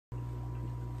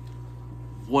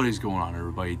What is going on,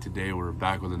 everybody? Today we're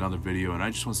back with another video, and I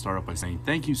just want to start off by saying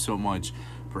thank you so much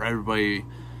for everybody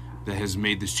that has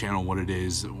made this channel what it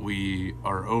is. We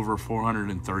are over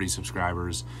 430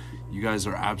 subscribers. You guys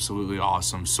are absolutely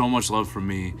awesome. So much love from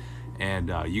me,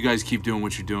 and you guys keep doing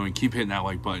what you're doing. Keep hitting that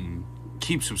like button,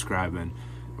 keep subscribing,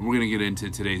 and we're gonna get into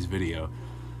today's video.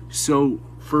 So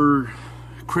for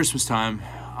Christmas time,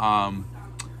 I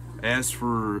asked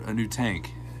for a new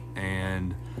tank,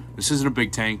 and this isn't a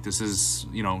big tank. This is,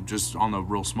 you know, just on the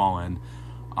real small end.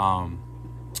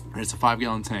 It's a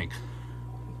 5-gallon tank,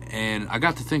 and I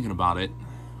got to thinking about it,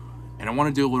 and I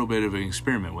want to do a little bit of an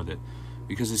experiment with it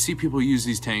because I see people use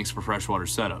these tanks for freshwater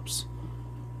setups.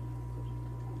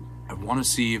 I want to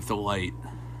see if the light,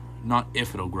 not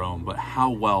if it'll grow them, but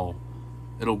how well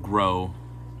it'll grow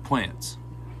plants.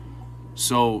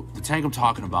 So the tank I'm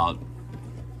talking about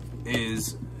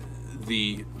is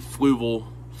the Fluval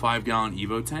 5-gallon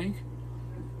Evo tank,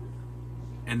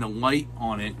 and the light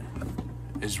on it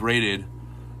is rated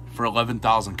for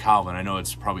 11,000 Kelvin. I know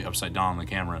it's probably upside down on the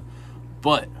camera,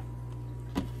 but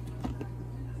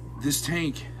this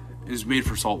tank is made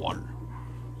for salt water,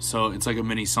 so it's like a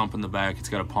mini sump in the back. It's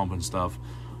got a pump and stuff,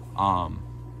 but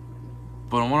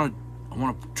I want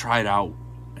to try it out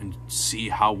and see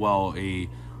how well a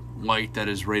light that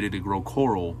is rated to grow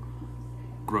coral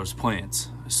grows plants.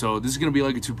 So this is going to be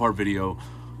like a two-part video.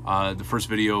 The first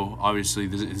video, obviously,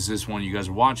 is this one you guys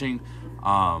are watching.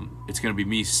 It's going to be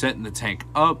me setting the tank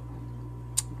up,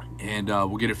 and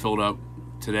we'll get it filled up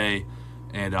today.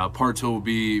 And part two will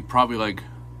be probably like,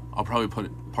 I'll probably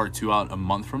put part two out a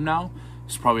month from now.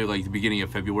 It's probably like the beginning of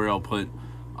February. I'll put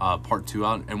part two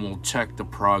out, and we'll check the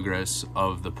progress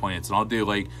of the plants. And I'll do,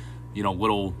 like, you know,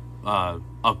 little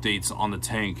updates on the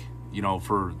tank, you know,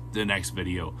 for the next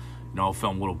video. You know, I'll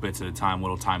film little bits at a time,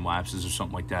 little time lapses or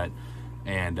something like that,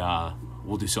 and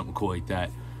we'll do something cool like that.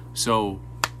 So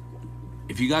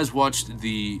if you guys watched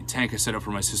the tank I set up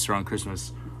for my sister on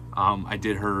Christmas, I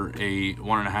did her a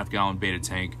 1.5 gallon beta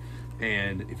tank,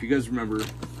 and if you guys remember,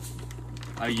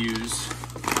 I use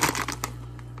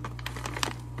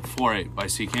Fluorite by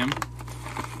Seacam.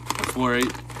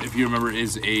 Fluorite, if you remember,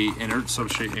 is a inert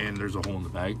substrate, and there's a hole in the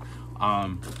bag.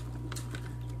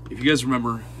 If you guys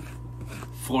remember,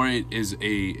 Fluorite is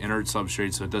a inert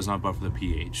substrate, so it does not buffer the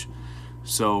pH.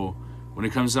 So when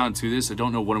it comes down to this, I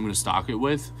don't know what I'm going to stock it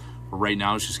with, but right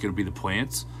now it's just going to be the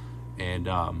plants. And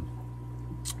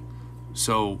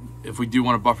so if we do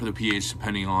want to buffer the pH,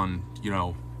 depending on, you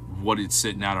know, what it's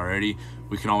sitting at already,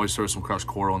 we can always throw some crushed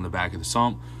coral in the back of the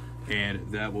sump,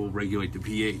 and that will regulate the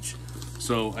pH.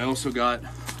 So I also got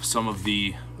some of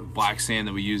the black sand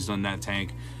that we used on that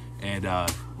tank, and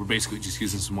we're basically just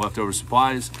using some leftover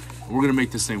supplies. We're gonna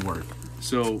make this thing work.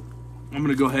 So I'm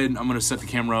gonna go ahead and I'm gonna set the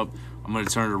camera up. I'm gonna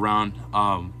turn it around.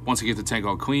 Once I get the tank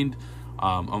all cleaned,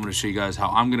 I'm gonna show you guys how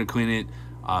I'm gonna clean it,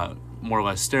 more or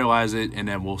less sterilize it, and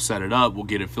then we'll set it up, we'll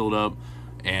get it filled up,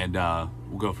 and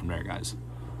we'll go from there, guys.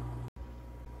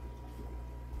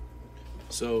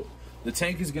 So the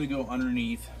tank is gonna go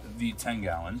underneath the 10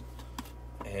 gallon,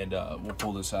 and we'll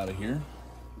pull this out of here.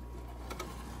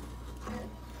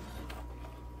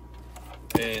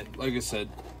 And like I said,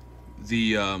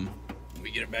 let me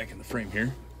get it back in the frame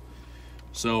here.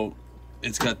 So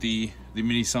it's got the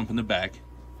mini sump in the back,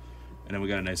 and then we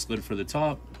got a nice lid for the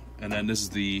top, and then this is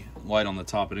the light on the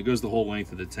top, and it goes the whole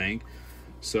length of the tank.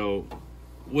 So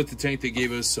with the tank, they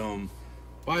gave us some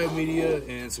biomedia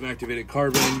and some activated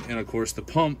carbon, and of course the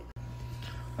pump.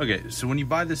 Okay, so when you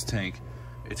buy this tank,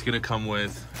 it's gonna come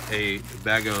with a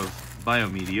bag of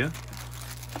biomedia.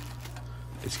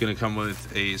 It's gonna come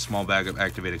with a small bag of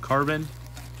activated carbon.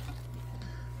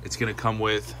 It's gonna come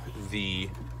with the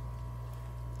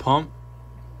pump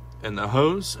and the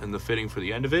hose and the fitting for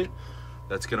the end of it.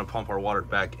 That's gonna pump our water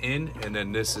back in, and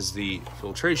then this is the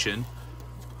filtration.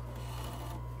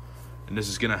 And this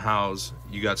is gonna house,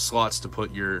 you got slots to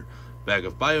put your bag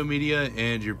of biomedia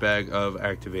and your bag of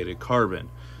activated carbon.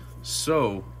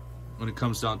 So when it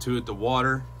comes down to it, the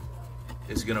water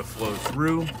is gonna flow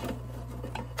through.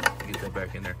 Get that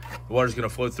back in there. The water's gonna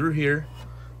flow through here.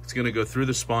 It's gonna go through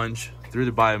the sponge, through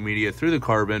the biomedia, through the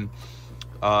carbon.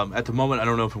 At the moment, I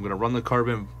don't know if I'm gonna run the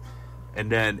carbon, and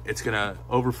then it's gonna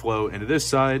overflow into this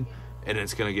side, and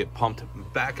it's gonna get pumped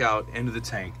back out into the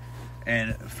tank.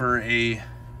 And for a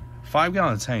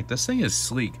 5-gallon tank, this thing is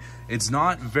sleek. It's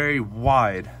not very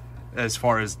wide as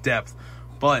far as depth,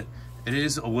 but it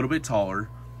is a little bit taller,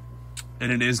 and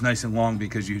it is nice and long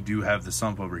because you do have the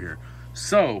sump over here.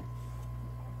 So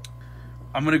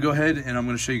I'm gonna go ahead and I'm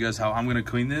gonna show you guys how I'm gonna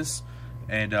clean this,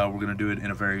 and we're gonna do it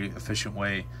in a very efficient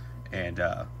way. And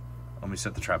let me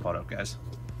set the tripod up, guys.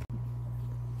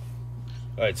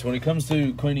 All right, so when it comes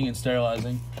to cleaning and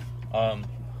sterilizing, we're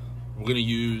gonna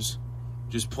use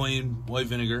just plain white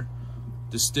vinegar,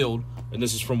 distilled, and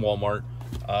this is from Walmart.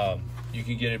 You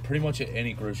can get it pretty much at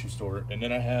any grocery store. And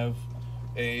then I have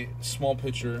a small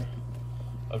pitcher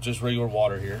of just regular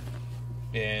water here.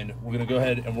 And we're gonna go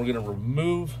ahead and we're gonna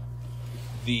remove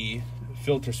the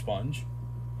filter sponge.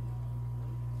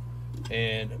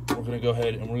 And we're gonna go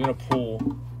ahead and we're gonna pull,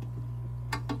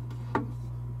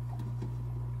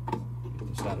 get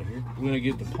this out of here. We're gonna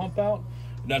get the pump out.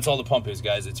 And that's all the pump is,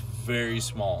 guys. It's very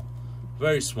small,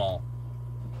 very small.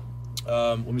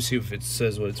 Let me see if it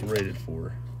says what it's rated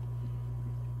for.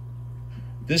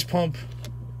 This pump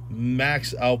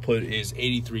max output is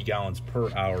 83 gallons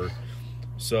per hour.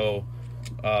 So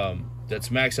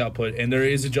that's max output, and there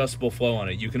is adjustable flow on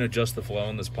it. You can adjust the flow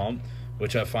on this pump,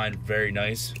 which I find very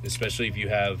nice, especially if you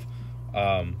have,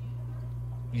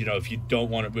 you know, if you don't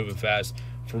want it moving fast.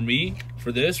 For me,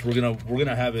 for this, we're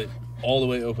gonna have it all the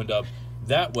way opened up.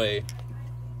 That way,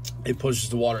 it pushes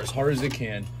the water as hard as it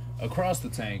can across the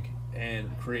tank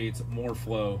and creates more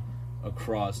flow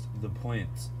across the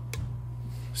plants.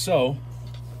 So,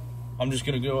 I'm just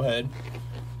going to go ahead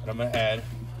and I'm going to add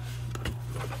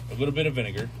a little bit of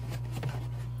vinegar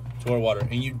to our water.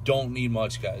 And you don't need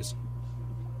much, guys.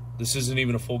 This isn't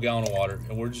even a full gallon of water.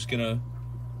 And we're just going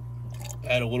to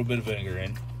add a little bit of vinegar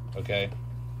in, okay?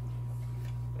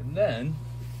 And then,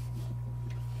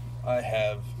 I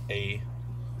have a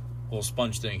little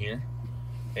sponge thing here.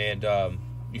 And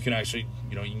you can actually,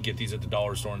 you know, you can get these at the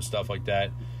dollar store and stuff like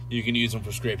that. You can use them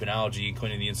for scraping algae,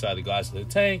 cleaning the inside of the glass of the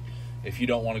tank. If you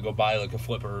don't want to go buy like a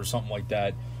flipper or something like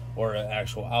that, or an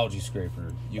actual algae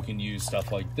scraper, you can use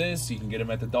stuff like this. You can get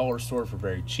them at the dollar store for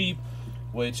very cheap,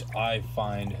 which I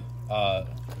find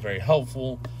very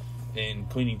helpful in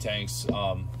cleaning tanks.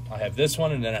 I have this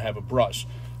one, and then I have a brush.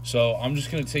 So I'm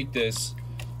just going to take this,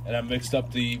 and I mixed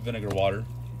up the vinegar water.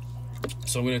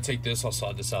 So I'm going to take this, I'll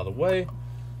slide this out of the way.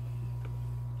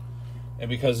 And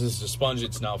because this is a sponge,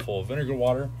 it's now full of vinegar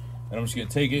water. And I'm just going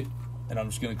to take it, and I'm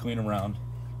just going to clean around.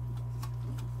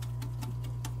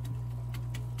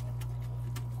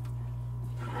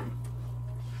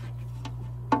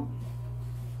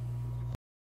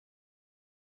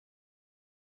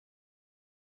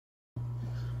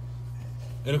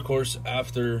 And of course,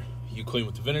 after you clean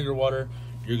with the vinegar water,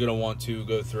 you're going to want to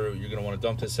go through, you're going to want to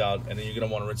dump this out, and then you're going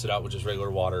to want to rinse it out with just regular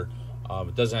water.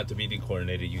 It doesn't have to be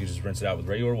dechlorinated. You can just rinse it out with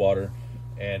regular water.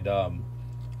 And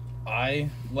I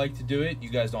like to do it. You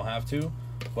guys don't have to.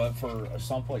 But for a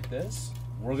sump like this,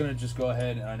 we're going to just go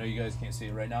ahead, and I know you guys can't see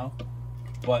it right now,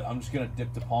 but I'm just going to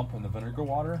dip the pump in the vinegar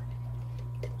water,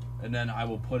 and then I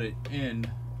will put it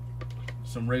in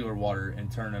some regular water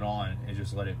and turn it on and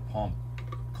just let it pump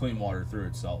clean water through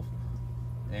itself.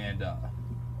 And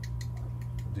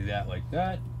do that like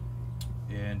that.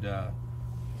 And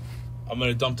I'm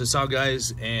going to dump this out,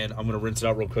 guys, and I'm going to rinse it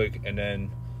out real quick, and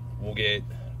then we'll get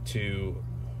to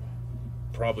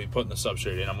probably putting the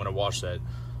substrate in. I'm going to wash that.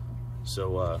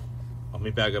 So I'll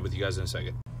meet back up with you guys in a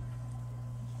second.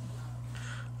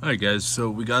 Alright, guys, so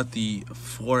we got the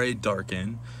fluoride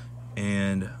darken,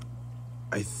 and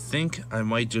I think I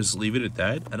might just leave it at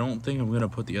that. I don't think I'm going to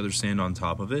put the other sand on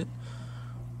top of it.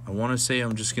 I want to say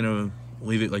I'm just going to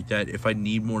leave it like that. If I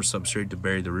need more substrate to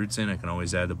bury the roots in, I can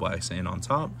always add the black sand on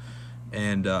top.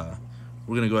 And we're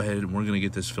going to go ahead and we're going to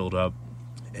get this filled up,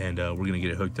 and we're going to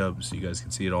get it hooked up so you guys can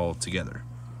see it all together.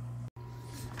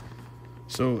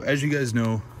 So as you guys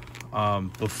know,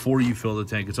 before you fill the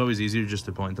tank, it's always easier just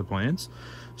to plant the plants.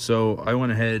 So I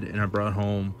went ahead and I brought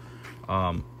home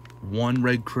one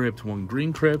red crypt, one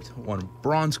green crypt, one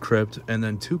bronze crypt, and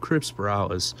then 2 crypt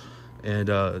spiralis. And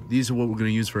these are what we're going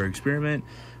to use for our experiment.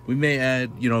 We may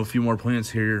add, you know, a few more plants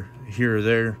here or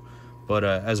there, but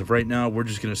as of right now, we're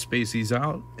just going to space these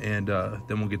out, and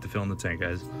then we'll get to filling the tank,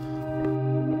 guys.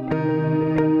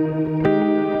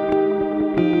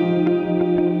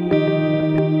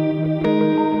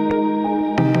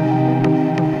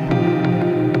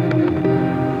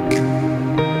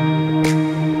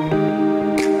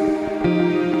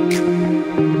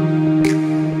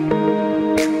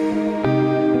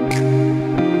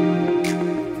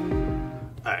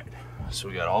 So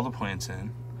we got all the plants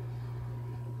in.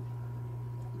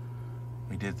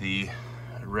 We did the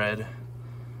red,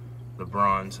 the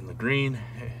bronze, and the green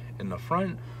in the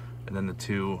front, and then the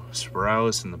 2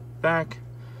 spiralis in the back.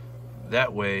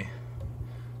 That way,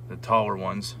 the taller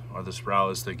ones are the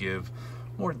spiralis that give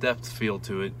more depth feel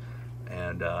to it.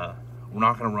 And we're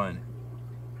not going to run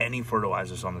any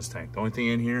fertilizers on this tank. The only thing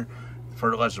in here,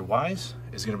 fertilizer-wise,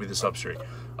 is going to be the substrate.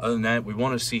 Other than that, we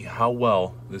want to see how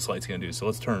well this light's going to do. So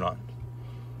let's turn it on.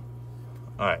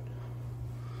 Alright,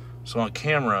 So on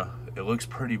camera, it looks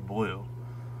pretty blue,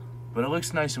 but it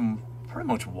looks nice and pretty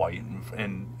much white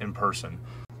in person.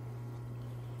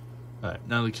 All right,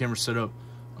 now the camera's set up,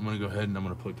 I'm gonna go ahead and I'm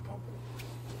gonna plug the pump.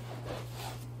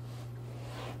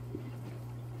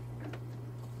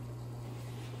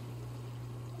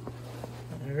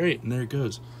 All right, and there it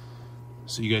goes.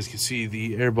 So you guys can see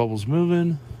the air bubbles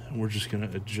moving, and we're just gonna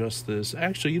adjust this.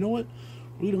 Actually, you know what?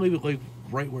 We're gonna leave it like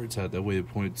right where it's at. That way it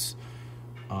points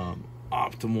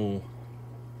optimal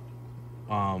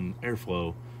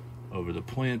airflow over the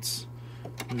plants.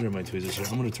 I'm gonna my tweezers here.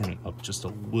 I'm gonna turn it up just a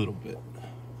little bit.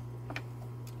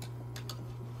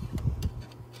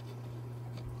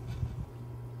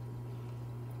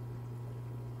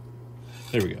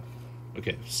 There we go.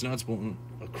 Okay, so now it's blowing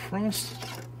across.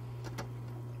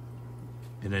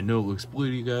 And I know it looks blue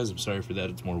to you guys. I'm sorry for that.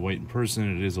 It's more white in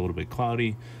person. It is a little bit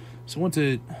cloudy. So once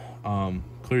it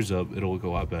clears up, it'll look a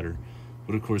lot better.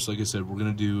 But of course, like I said, we're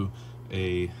gonna do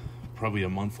probably a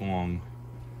month-long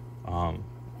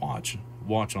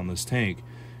watch on this tank,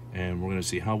 and we're gonna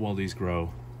see how well these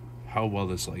grow, how well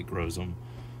this light grows them,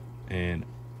 and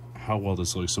how well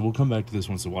this looks. So we'll come back to this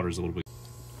once the water is a little bit.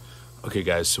 Okay,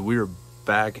 guys. So we are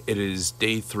back. It is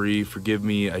day 3. Forgive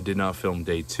me, I did not film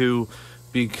day 2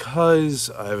 because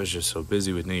I was just so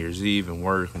busy with New Year's Eve and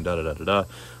work and da-da-da-da-da.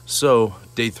 So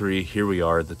day 3, here we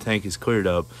are. The tank is cleared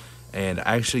up, and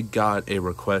I actually got a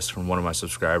request from one of my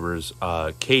subscribers,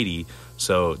 Katie.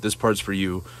 So this part's for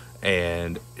you.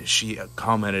 And she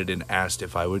commented and asked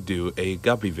if I would do a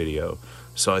guppy video.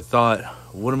 So I thought,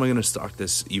 what am I gonna stock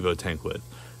this Evo tank with?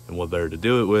 And what better to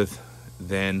do it with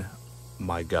than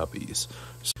my guppies.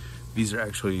 So these are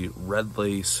actually red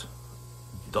lace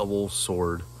double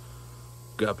sword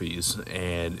guppies,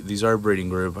 and these are a breeding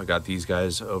group. I got these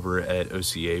guys over at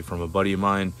OCA from a buddy of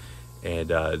mine, and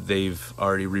they've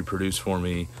already reproduced for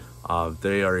me.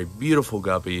 They are a beautiful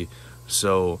guppy.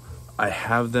 So I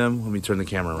have them, let me turn the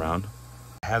camera around.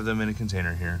 I have them in a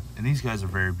container here, and these guys are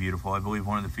very beautiful. I believe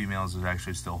one of the females is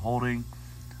actually still holding.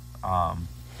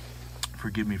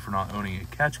 Forgive me for not owning a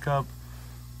catch cup,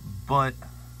 but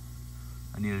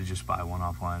I need to just buy one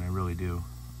offline, I really do.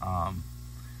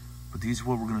 But these are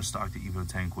what we're gonna stock the Evo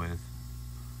tank with.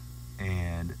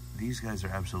 And these guys are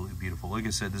absolutely beautiful. Like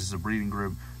I said, this is a breeding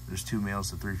group. There's 2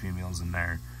 males to 3 females in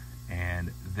there,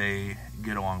 and they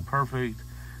get along perfect.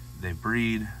 They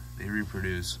breed, they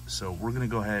reproduce. So we're gonna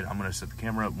go ahead, I'm gonna set the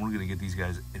camera up, and we're gonna get these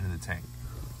guys into the tank.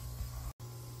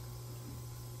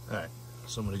 All right,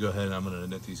 so I'm gonna go ahead and I'm gonna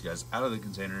net these guys out of the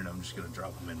container, and I'm just gonna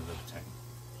drop them into the tank.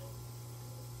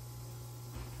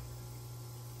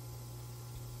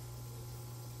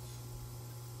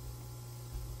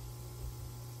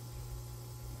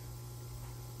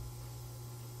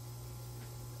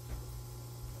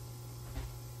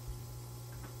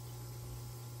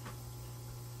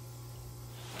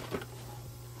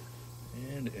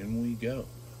 And in we go.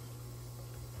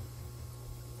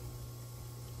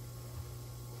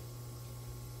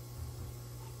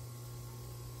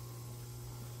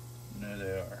 And there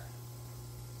they are.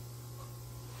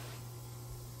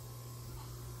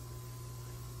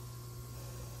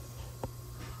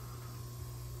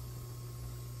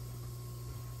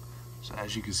 So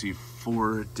as you can see,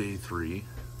 for day 3,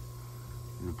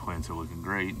 the plants are looking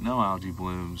great. No algae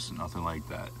blooms, nothing like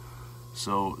that.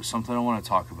 So something I want to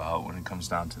talk about when it comes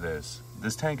down to this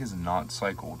tank is not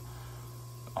cycled.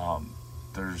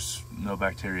 There's no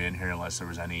bacteria in here unless there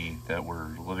was any that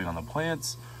were living on the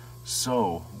plants.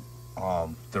 So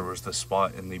there was the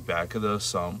spot in the back of the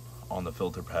sump on the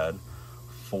filter pad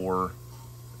for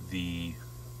the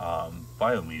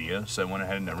biomedia. So I went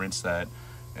ahead and I rinsed that,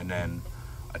 and then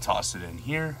I tossed it in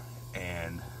here,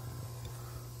 and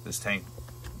this tank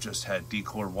just had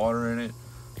dechlored water in it.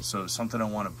 So something I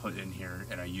want to put in here,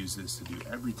 and I use this to do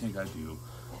everything I do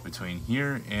between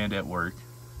here and at work,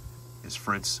 is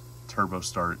Fritz Turbo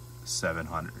Start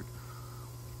 700.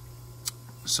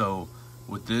 So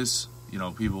with this, you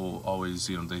know, people always,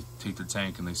 you know, they take their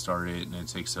tank and they start it, and it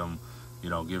takes them, you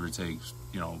know, give or take,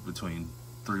 you know, between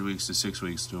 3 weeks to 6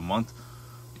 weeks to a month,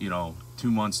 you know, 2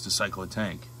 months to cycle a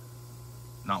tank.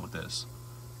 Not with this.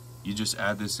 You just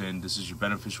add this in. This is your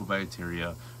beneficial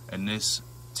bacteria, and this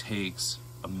takes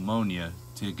ammonia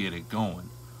to get it going.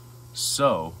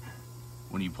 So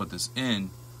when you put this in,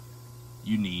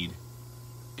 you need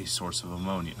a source of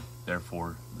ammonia,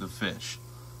 therefore the fish.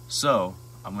 So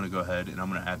I'm gonna go ahead and I'm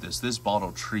gonna add this. This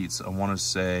bottle treats, I want to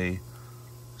say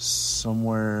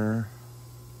somewhere,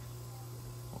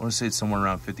 it's somewhere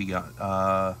around 50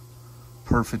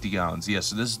 per 50 gallons. Yeah,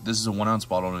 so this is a 1 ounce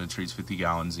bottle, and it treats 50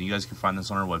 gallons. And you guys can find this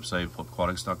on our website,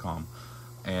 flipaquatics.com.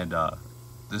 And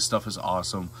this stuff is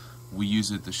awesome. we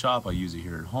use it at the shop, I use it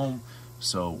here at home.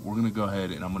 So we're gonna go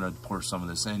ahead and I'm gonna pour some of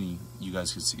this in, you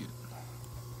guys can see it.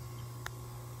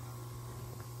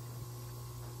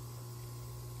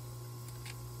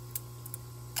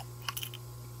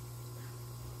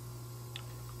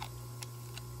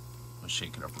 Let's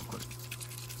shake it up real quick.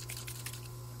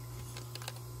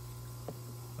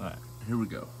 Alright, here we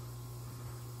go.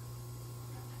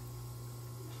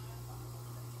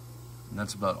 And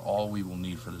that's about all we will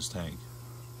need for this tank.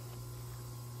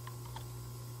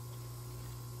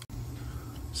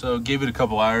 So gave it a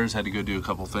couple hours, had to go do a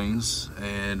couple things,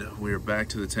 and we're back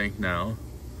to the tank now.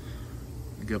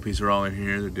 The guppies are all in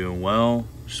here, they're doing well,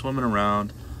 swimming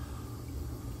around.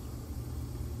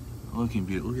 Looking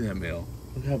beautiful, look at that male.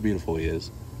 Look how beautiful he is.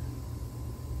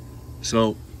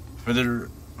 So for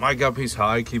my guppies, how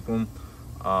I keep them,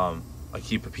 I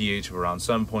keep a pH of around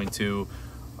 7.2,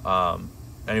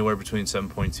 anywhere between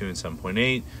 7.2 and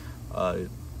 7.8.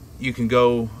 You can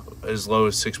go as low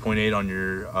as 6.8 on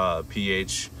your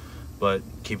pH, but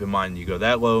keep in mind you go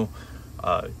that low,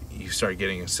 you start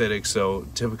getting acidic. So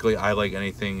typically I like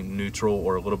anything neutral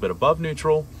or a little bit above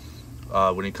neutral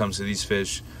when it comes to these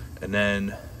fish. And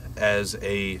then as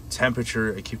a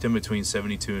temperature, I keep them between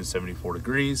 72 and 74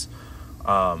 degrees.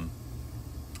 Other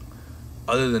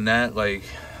than that, like,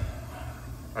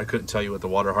 I couldn't tell you what the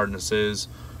water hardness is.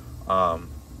 I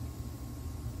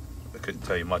couldn't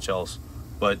tell you much else,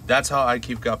 but that's how I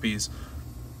keep guppies.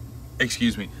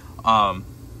 Excuse me.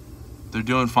 They're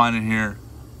doing fine in here.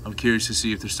 I'm curious to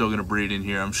see if they're still going to breed in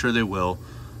here. I'm sure they will.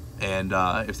 And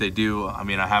if they do, I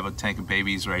mean, I have a tank of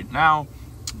babies right now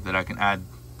that I can add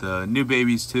the new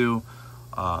babies to,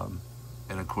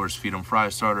 and of course feed them fry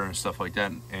starter and stuff like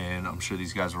that. And I'm sure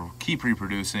these guys will keep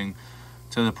reproducing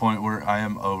to the point where I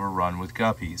am overrun with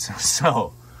guppies.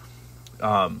 So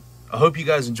I hope you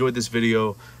guys enjoyed this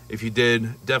video. If you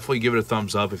did, definitely give it a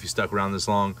thumbs up if you stuck around this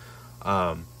long.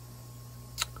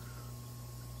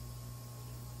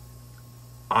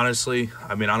 Honestly,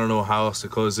 I mean, I don't know how else to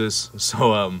close this.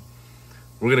 So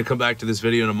we're going to come back to this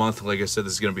video in a month. Like I said,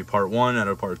 this is going to be part 1 out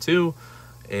of part 2.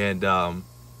 And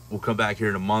we'll come back here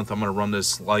in a month. I'm going to run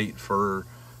this light for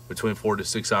between 4 to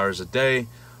 6 hours a day.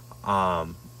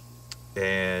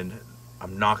 And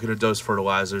I'm not going to dose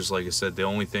fertilizers. Like I said, the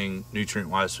only thing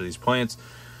nutrient-wise for these plants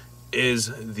is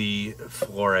the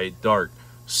fluorite dart.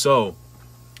 So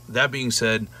that being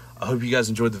said, I hope you guys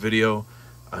enjoyed the video.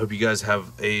 I hope you guys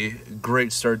have a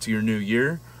great start to your new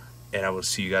year, and I will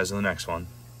see you guys in the next one.